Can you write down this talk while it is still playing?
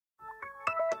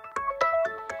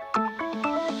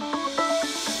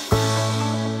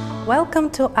Welcome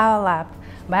to our lab.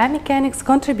 Biomechanics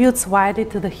contributes widely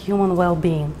to the human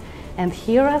well-being, and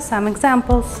here are some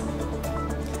examples.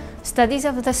 Studies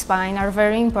of the spine are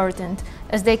very important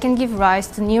as they can give rise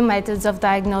to new methods of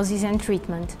diagnosis and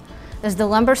treatment. As the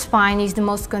lumbar spine is the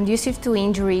most conducive to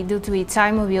injury due to its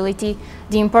high mobility,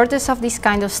 the importance of this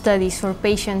kind of studies for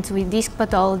patients with disc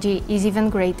pathology is even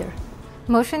greater.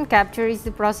 Motion capture is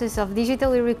the process of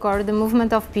digitally record the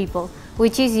movement of people,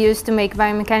 which is used to make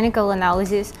biomechanical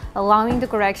analysis, allowing the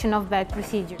correction of bad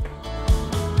procedure.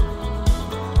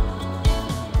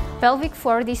 Pelvic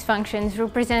floor dysfunctions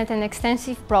represent an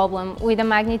extensive problem with a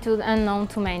magnitude unknown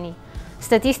to many.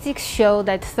 Statistics show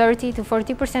that 30 to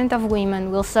 40% of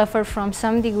women will suffer from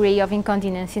some degree of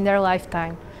incontinence in their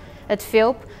lifetime. At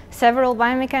FEUP, several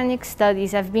biomechanics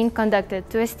studies have been conducted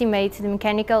to estimate the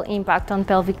mechanical impact on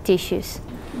pelvic tissues.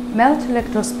 Melt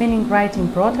electrospinning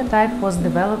writing prototype was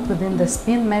developed within the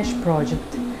Spin Mesh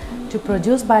project to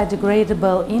produce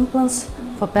biodegradable implants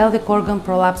for pelvic organ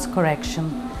prolapse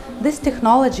correction. This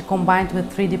technology, combined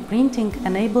with 3D printing,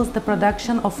 enables the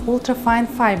production of ultrafine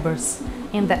fibers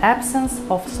in the absence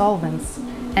of solvents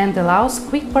and allows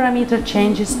quick parameter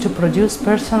changes to produce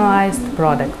personalized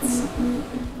products.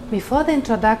 Before the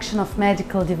introduction of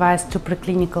medical device to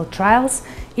preclinical trials,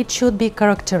 it should be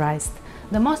characterized.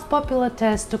 The most popular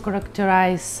test to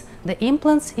characterize the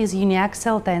implants is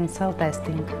Uniaxial tensile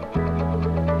testing.